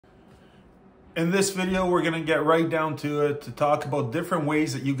In this video, we're going to get right down to it to talk about different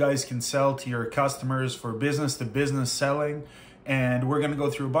ways that you guys can sell to your customers for business-to-business selling. And we're going to go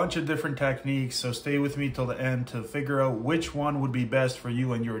through a bunch of different techniques, so stay with me till the end to figure out which one would be best for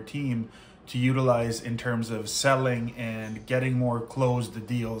you and your team to utilize in terms of selling and getting more closed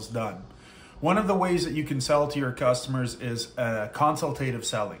deals done. One of the ways that you can sell to your customers is consultative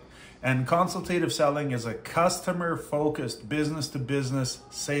selling. And consultative selling is a customer-focused business-to-business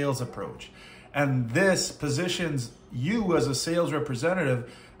sales approach. And this positions you as a sales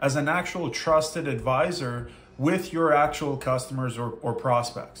representative as an actual trusted advisor with your actual customers or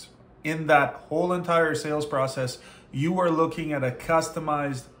prospects. In that whole entire sales process, you are looking at a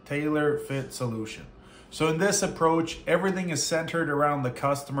customized, tailor-fit solution. So in this approach, everything is centered around the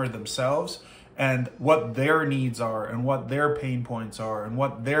customer themselves and what their needs are and what their pain points are and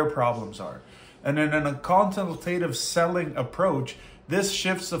what their problems are. And then in a consultative selling approach, this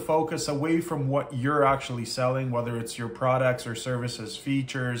shifts the focus away from what you're actually selling, whether it's your products or services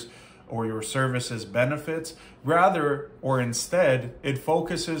features or your services benefits. Rather, or instead, it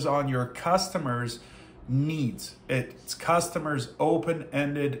focuses on your customers' needs. It's customers'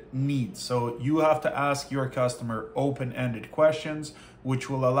 open-ended needs. So you have to ask your customer open-ended questions, which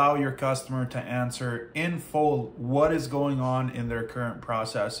will allow your customer to answer in full what is going on in their current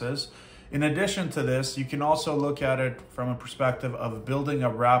processes. In addition to this, you can also look at it from a perspective of building a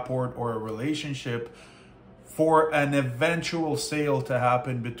rapport or a relationship for an eventual sale to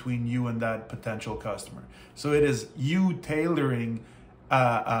happen between you and that potential customer. So it is you tailoring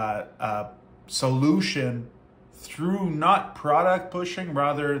a solution through not product pushing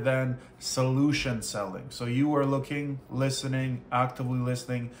rather than solution selling. So you are looking, listening, actively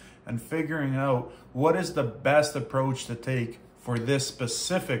listening, and figuring out what is the best approach to take for this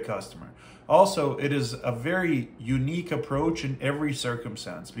specific customer. Also, it is a very unique approach in every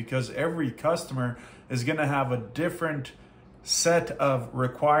circumstance because every customer is going to have a different set of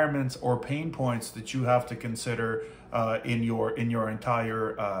requirements or pain points that you have to consider in your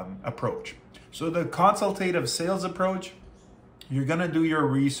entire approach. So the consultative sales approach, you're going to do your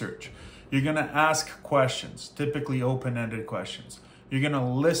research. You're going to ask questions, typically open-ended questions. You're going to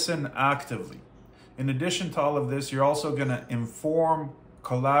listen actively. In addition to all of this, you're also going to inform,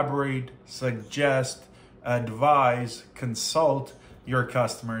 collaborate, suggest, advise, consult your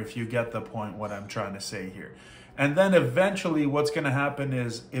customer, if you get the point what I'm trying to say here. And then eventually what's going to happen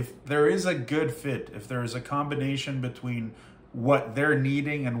is if there is a good fit, if there is a combination between what they're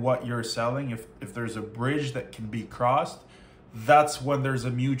needing and what you're selling, if there's a bridge that can be crossed, that's when there's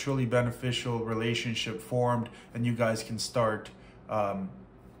a mutually beneficial relationship formed and you guys can start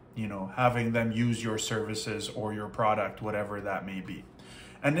having them use your services or your product, whatever that may be.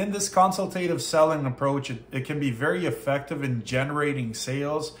 And in this consultative selling approach, it can be very effective in generating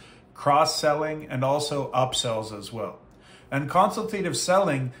sales, cross-selling, and also upsells as well. And consultative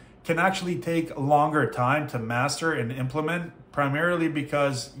selling can actually take a longer time to master and implement, primarily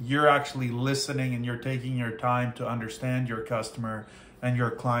because you're actually listening and you're taking your time to understand your customer and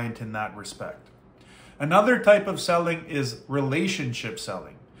your client in that respect. Another type of selling is relationship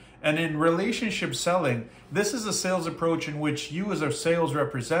selling. And in relationship selling, this is a sales approach in which you as a sales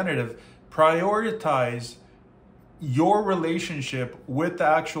representative prioritize your relationship with the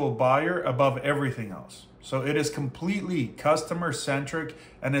actual buyer above everything else. So it is completely customer-centric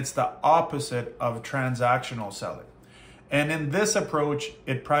and it's the opposite of transactional selling. And in this approach,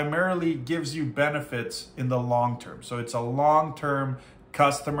 it primarily gives you benefits in the long term. So it's a long-term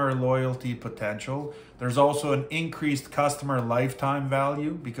customer loyalty potential. There's also an increased customer lifetime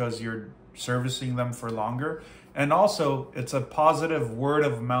value because you're servicing them for longer. And also it's a positive word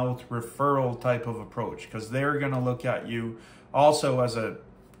of mouth referral type of approach because they're going to look at you also as a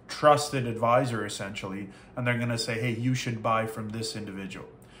trusted advisor essentially, and they're going to say, hey, you should buy from this individual.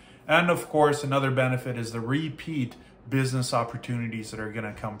 And of course, another benefit is the repeat business opportunities that are going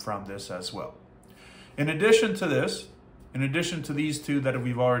to come from this as well. In addition to this, in addition to these two that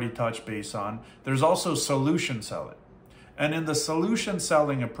we've already touched base on, there's also solution selling. And in the solution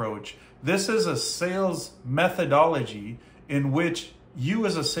selling approach, this is a sales methodology in which you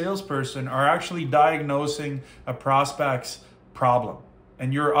as a salesperson are actually diagnosing a prospect's problem.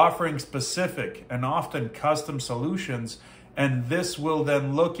 And you're offering specific and often custom solutions. And this will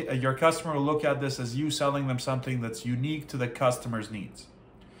then your customer will look at this as you selling them something that's unique to the customer's needs.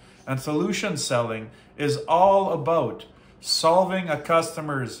 And solution selling is all about solving a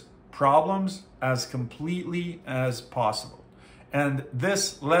customer's problems as completely as possible. And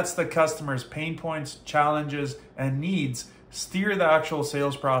this lets the customer's pain points, challenges, and needs steer the actual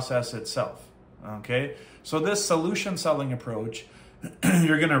sales process itself. Okay, so this solution selling approach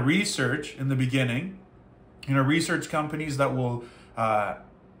You're going to research in the beginning, research companies that will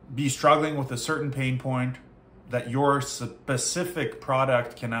be struggling with a certain pain point that your specific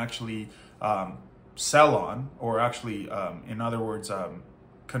product can actually sell on, or actually, in other words,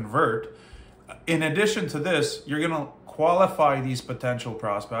 convert. In addition to this, you're going to qualify these potential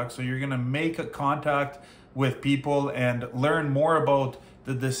prospects. So you're going to make a contact with people and learn more about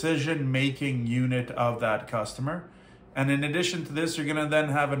the decision-making unit of that customer. And in addition to this, you're going to then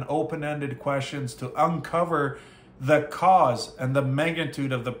have an open-ended questions to uncover the cause and the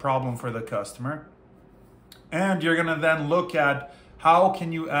magnitude of the problem for the customer. And you're going to then look at how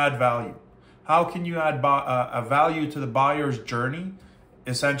can you add value? How can you add a value to the buyer's journey,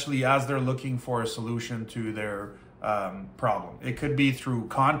 essentially as they're looking for a solution to their problem? It could be through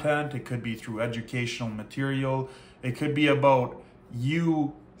content, it could be through educational material, it could be about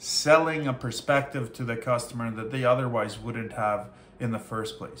you selling a perspective to the customer that they otherwise wouldn't have in the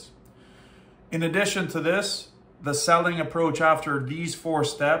first place. In addition to this, the selling approach after these 4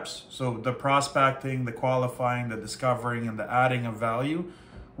 steps, so the prospecting, the qualifying, the discovering, and the adding of value,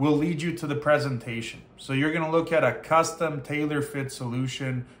 will lead you to the presentation. So you're going to look at a custom tailor-fit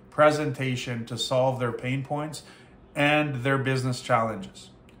solution presentation to solve their pain points and their business challenges.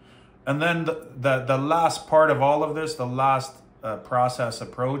 And then the last part of all of this, the last process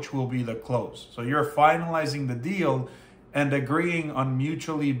approach, will be the close. So you're finalizing the deal and agreeing on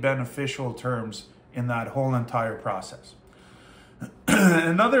mutually beneficial terms in that whole entire process.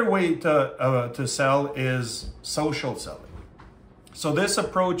 Another way to sell is social selling. So this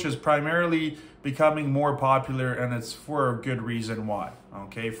approach is primarily becoming more popular, and it's for a good reason why.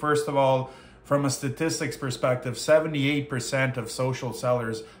 Okay, first of all, from a statistics perspective, 78% of social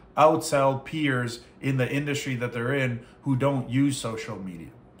sellers outsell peers in the industry that they're in who don't use social media.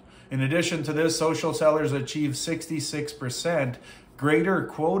 In addition to this, social sellers achieve 66% greater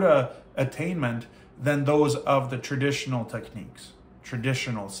quota attainment than those of the traditional techniques,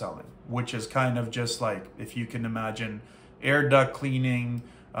 traditional selling, which is kind of just like, if you can imagine, air duct cleaning,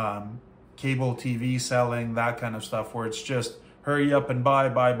 cable TV selling, that kind of stuff, where it's just hurry up and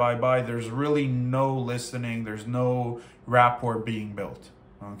buy. There's really no listening. There's no rapport being built.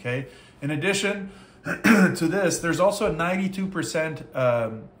 Okay. In addition to this, there's also a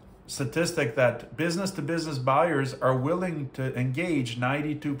 92% statistic that business-to-business buyers are willing to engage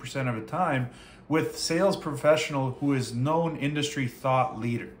 92% of the time with sales professional who is known industry thought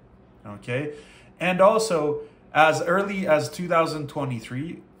leader. Okay. And also, as early as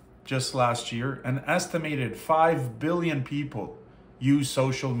 2023, just last year, an estimated 5 billion people use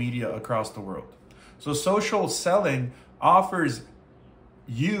social media across the world. So social selling offers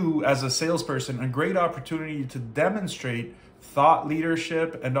you as a salesperson a great opportunity to demonstrate thought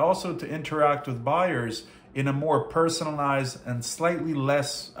leadership and also to interact with buyers in a more personalized and slightly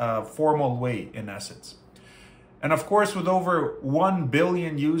less formal way, in essence. And of course, with over 1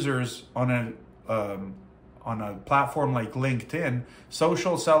 billion users on a platform like LinkedIn,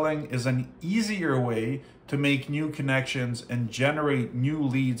 social selling is an easier way to make new connections and generate new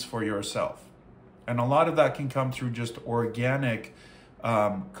leads for yourself. And a lot of that can come through just organic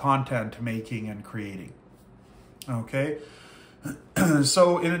content making and creating. Okay.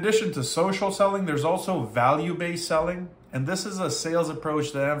 So in addition to social selling, there's also value-based selling. And this is a sales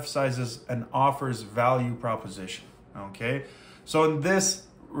approach that emphasizes and offers value proposition. Okay. So in this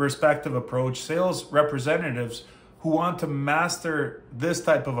respective approach, sales representatives who want to master this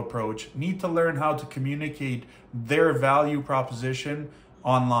type of approach need to learn how to communicate their value proposition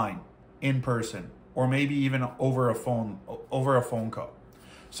online, in person, or maybe even over a phone call.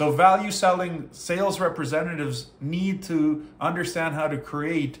 So value selling sales representatives need to understand how to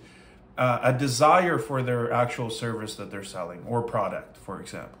create a desire for their actual service that they're selling or product, for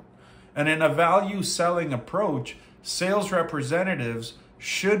example. And in a value selling approach, sales representatives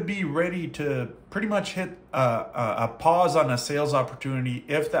should be ready to pretty much hit a pause on a sales opportunity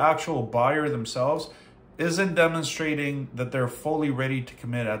if the actual buyer themselves isn't demonstrating that they're fully ready to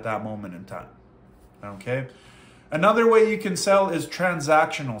commit at that moment in time. Okay. Another way you can sell is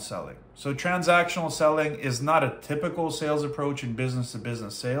transactional selling. So transactional selling is not a typical sales approach in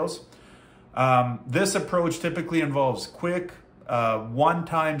business-to-business sales. This approach typically involves quick,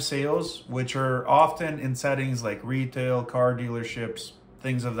 one-time sales, which are often in settings like retail, car dealerships,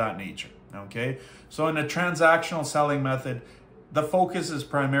 things of that nature. Okay. So in a transactional selling method, the focus is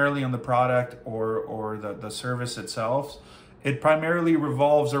primarily on the product or the service itself. It primarily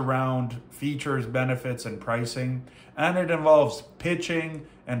revolves around features, benefits, and pricing, and it involves pitching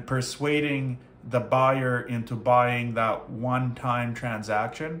and persuading the buyer into buying that one-time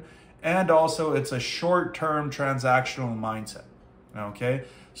transaction. And also it's a short-term transactional mindset. Okay,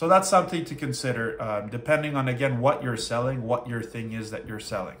 so that's something to consider, depending on, again, what you're selling, what your thing is that you're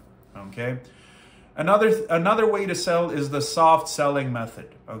selling. Okay, another way to sell is the soft selling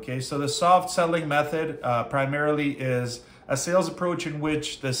method. Okay, so the soft selling method primarily is a sales approach in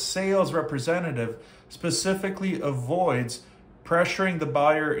which the sales representative specifically avoids pressuring the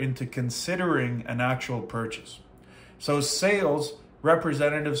buyer into considering an actual purchase. So sales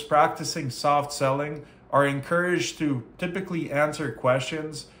representatives practicing soft selling are encouraged to typically answer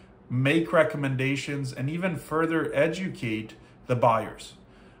questions, make recommendations, and even further educate the buyers.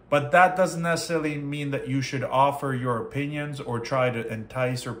 But that doesn't necessarily mean that you should offer your opinions or try to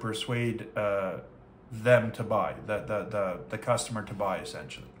entice or persuade them to buy, the customer to buy,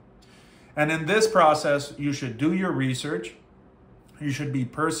 essentially. And in this process, you should do your research. You should be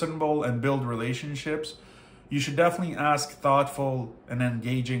personable and build relationships. You should definitely ask thoughtful and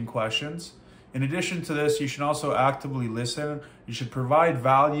engaging questions. In addition to this, you should also actively listen. You should provide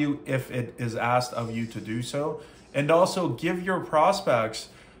value if it is asked of you to do so. And also give your prospects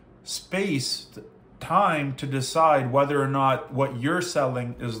space, time to decide whether or not what you're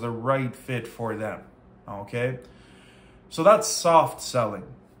selling is the right fit for them. Okay? So that's soft selling.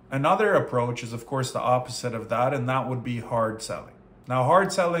 Another approach is, of course, the opposite of that, and that would be hard selling. Now,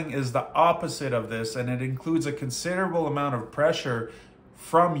 hard selling is the opposite of this, and it includes a considerable amount of pressure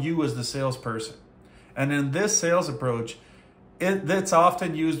from you as the salesperson. And in this sales approach, it's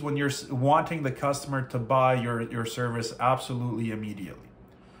often used when you're wanting the customer to buy your service absolutely immediately.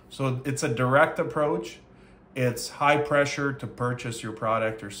 So it's a direct approach. It's high pressure to purchase your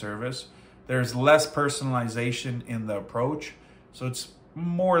product or service. There's less personalization in the approach. So it's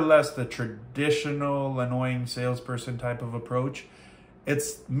more or less the traditional annoying salesperson type of approach.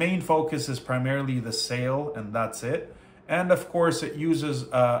 Its main focus is primarily the sale, and that's it. And of course, it uses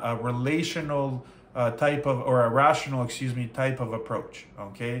a relational type of, or a rational, type of approach.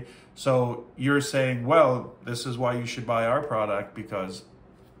 Okay, so you're saying, well, this is why you should buy our product because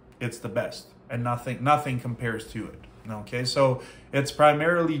it's the best, and nothing compares to it. Okay, so it's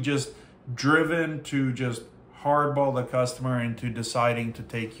primarily just driven to just hardball the customer into deciding to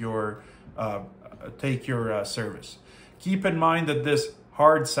take your service. Keep in mind that this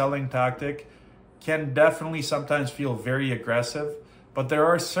hard selling tactic can definitely sometimes feel very aggressive, but there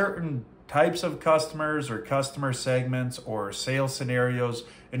are certain types of customers or customer segments or sales scenarios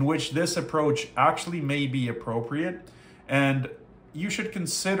in which this approach actually may be appropriate, and you should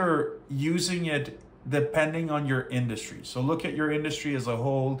consider using it depending on your industry. So look at your industry as a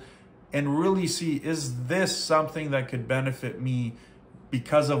whole and really see, is this something that could benefit me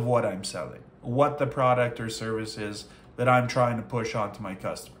because of what I'm selling, what the product or service is that I'm trying to push onto my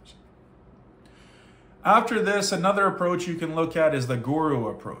customers. After this, another approach you can look at is the guru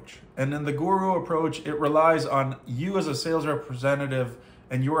approach. And in the guru approach, it relies on you as a sales representative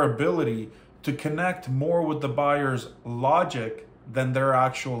and your ability to connect more with the buyer's logic than their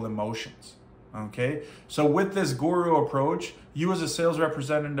actual emotions. Okay, so with this guru approach, you as a sales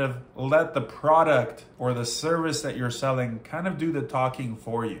representative let the product or the service that you're selling kind of do the talking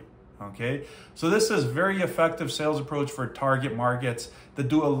for you. Okay, so this is very effective sales approach for target markets that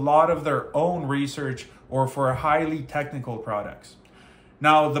do a lot of their own research or for highly technical products.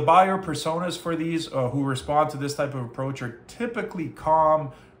 Now, the buyer personas for these who respond to this type of approach are typically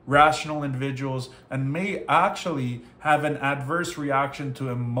calm, rational individuals and may actually have an adverse reaction to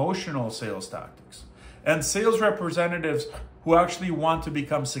emotional sales tactics. And sales representatives who actually want to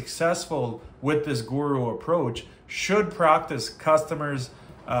become successful with this guru approach should practice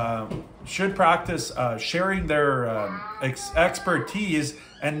sharing their expertise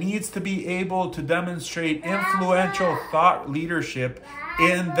and needs to be able to demonstrate influential thought leadership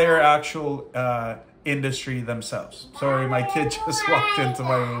in their actual industry themselves. Sorry, my kid just walked into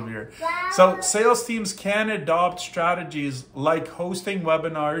my room here. So sales teams can adopt strategies like hosting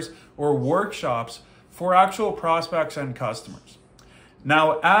webinars or workshops for actual prospects and customers.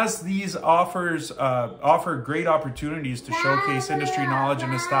 Now, as these offer great opportunities to showcase industry knowledge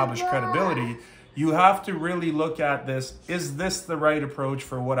and establish credibility, you have to really look at this. Is this the right approach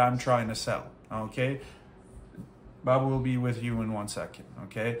for what I'm trying to sell? Okay. Bob will be with you in 1 second.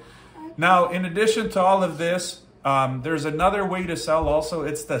 Okay. Now, in addition to all of this, there's another way to sell also.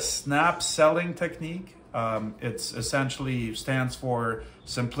 It's the snap selling technique. It's essentially stands for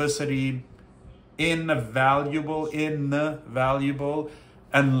simplicity, invaluable,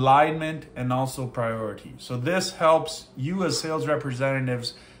 alignment, and also priority. So this helps you as sales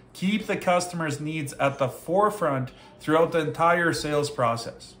representatives keep the customer's needs at the forefront throughout the entire sales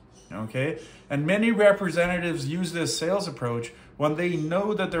process. Okay? And many representatives use this sales approach when they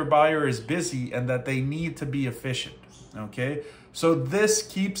know that their buyer is busy and that they need to be efficient. Okay, so this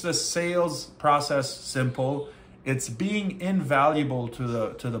keeps the sales process simple. It's being invaluable to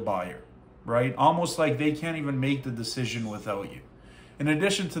the buyer, right? Almost like they can't even make the decision without you. In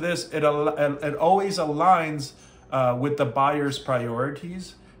addition to this, it always aligns with the buyer's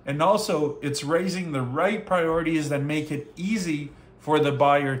priorities, and also it's raising the right priorities that make it easy for the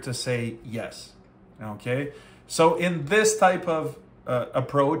buyer to say yes. Okay, so in this type of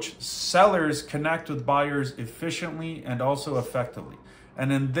approach, sellers connect with buyers efficiently and also effectively.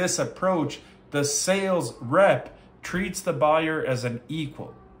 And in this approach, the sales rep treats the buyer as an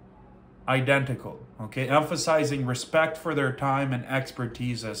equal, identical, okay, emphasizing respect for their time and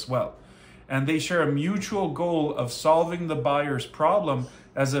expertise as well. And they share a mutual goal of solving the buyer's problem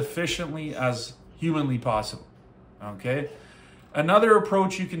as efficiently as humanly possible, okay? Another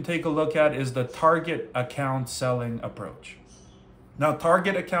approach you can take a look at is the target account selling approach. Now,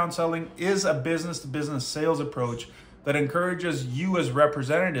 target account selling is a business-to-business sales approach that encourages you as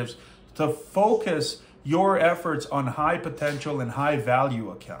representatives to focus your efforts on high potential and high value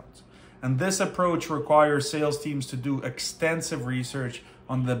accounts. And this approach requires sales teams to do extensive research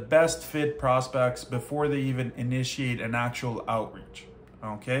on the best fit prospects before they even initiate an actual outreach.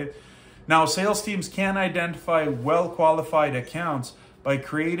 Okay? Now, sales teams can identify well-qualified accounts by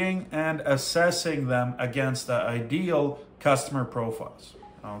creating and assessing them against the ideal customer profiles.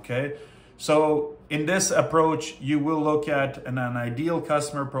 Okay? So in this approach, you will look at an ideal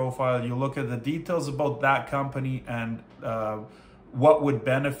customer profile. You look at the details about that company and what would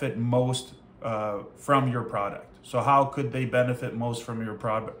benefit most from your product. So how could they benefit most from your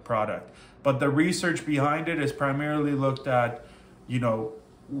product? But the research behind it is primarily looked at, you know,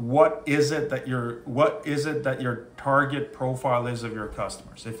 what is it that your target profile is of your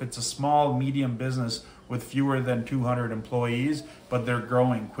customers. If it's a small, medium business with fewer than 200 employees, but they're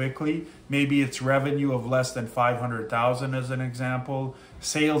growing quickly, maybe it's revenue of less than 500,000 as an example,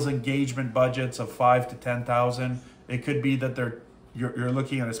 sales engagement budgets of 5 to 10,000. It could be that you're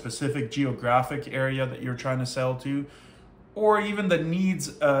looking at a specific geographic area that you're trying to sell to, or even the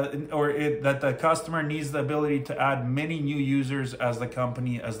needs, that the customer needs the ability to add many new users as the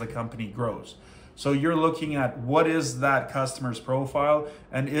company grows. So you're looking at what is that customer's profile,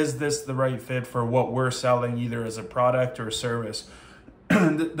 and is this the right fit for what we're selling, either as a product or service,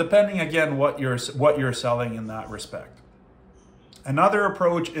 depending again what you're selling in that respect. Another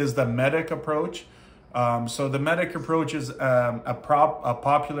approach is the MEDDIC approach. So the MEDDIC approach is a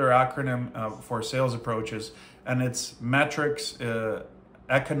popular acronym for sales approaches, and it's metrics,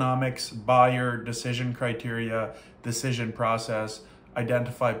 economics, buyer, decision criteria, decision process,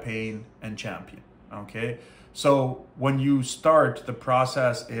 identify pain, and champion. Okay, so when you start, the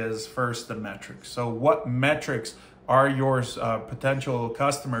process is first the metrics. So what metrics are your potential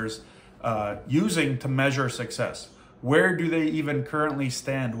customers using to measure success? Where do they even currently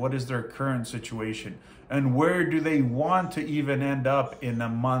stand? What is their current situation? And where do they want to even end up in a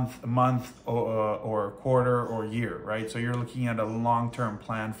month or quarter or year, right? So you're looking at a long-term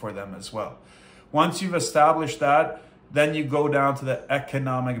plan for them as well. Once you've established that, then you go down to the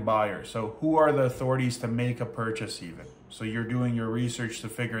economic buyer. So who are the authorities to make a purchase even? So you're doing your research to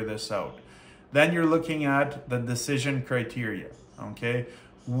figure this out. Then you're looking at the decision criteria, okay?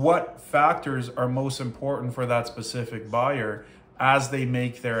 What factors are most important for that specific buyer as they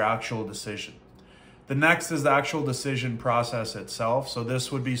make their actual decision? The next is the actual decision process itself. So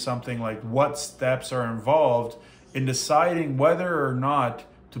this would be something like what steps are involved in deciding whether or not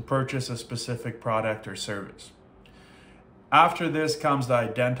to purchase a specific product or service. After this comes the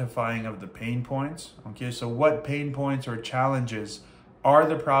identifying of the pain points. Okay, so what pain points or challenges are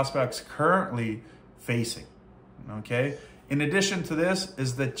the prospects currently facing? Okay. In addition to this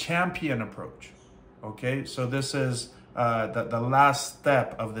is the champion approach. Okay, so this is the last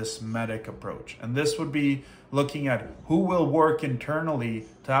step of this MEDDIC approach. And this would be looking at who will work internally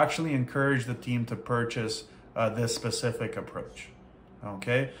to actually encourage the team to purchase this specific approach.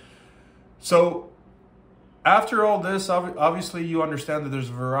 Okay, so after all this, obviously you understand that there's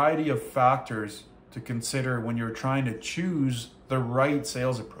a variety of factors to consider when you're trying to choose the right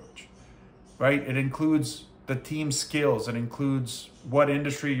sales approach, right? It includes the team skills, it includes what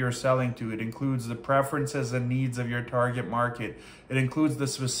industry you're selling to, it includes the preferences and needs of your target market, it includes the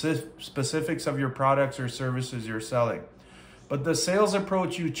specifics of your products or services you're selling. But the sales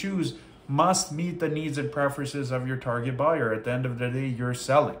approach you choose must meet the needs and preferences of your target buyer. At the end of the day, you're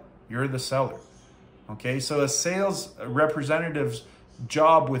selling, you're the seller. Okay, so a sales representative's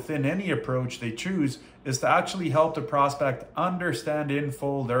job within any approach they choose is to actually help the prospect understand in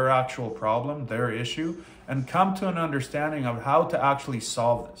full their actual problem, their issue, and come to an understanding of how to actually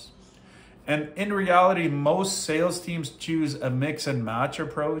solve this. And in reality, most sales teams choose a mix and match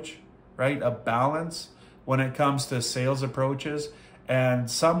approach, right? A balance when it comes to sales approaches. And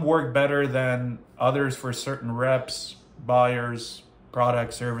some work better than others for certain reps, buyers,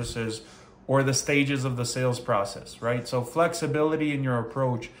 products, services, or the stages of the sales process, right? So flexibility in your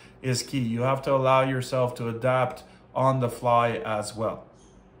approach is key. You have to allow yourself to adapt on the fly as well.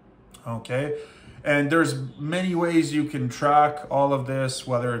 Okay, and there's many ways you can track all of this,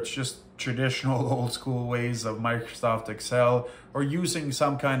 whether it's just traditional old school ways of Microsoft Excel or using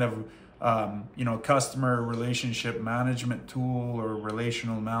some kind of customer relationship management tool or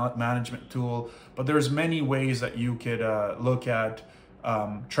relational management tool. But there's many ways that you could look at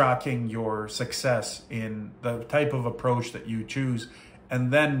tracking your success in the type of approach that you choose,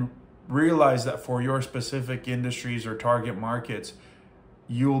 and then realize that for your specific industries or target markets,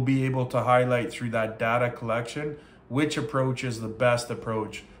 you'll be able to highlight through that data collection which approach is the best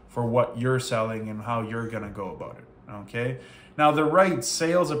approach for what you're selling and how you're going to go about it. Okay. Now, the right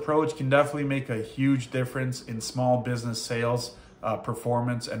sales approach can definitely make a huge difference in small business sales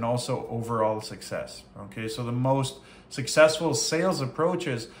performance and also overall success. Okay. So the most successful sales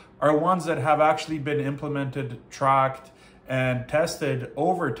approaches are ones that have actually been implemented, tracked, and tested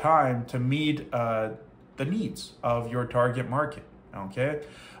over time to meet the needs of your target market. Okay,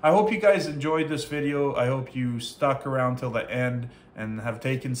 I hope you guys enjoyed this video. I hope you stuck around till the end and have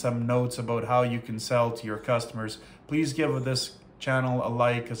taken some notes about how you can sell to your customers. Please give this channel a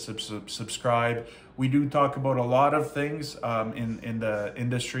like, a subscribe. We do talk about a lot of things in the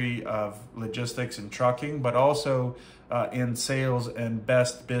industry of logistics and trucking, but also in sales and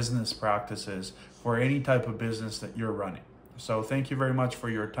best business practices for any type of business that you're running. So thank you very much for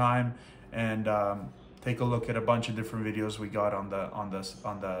your time, and take a look at a bunch of different videos we got on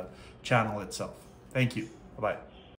the channel itself. Thank you. Bye-bye.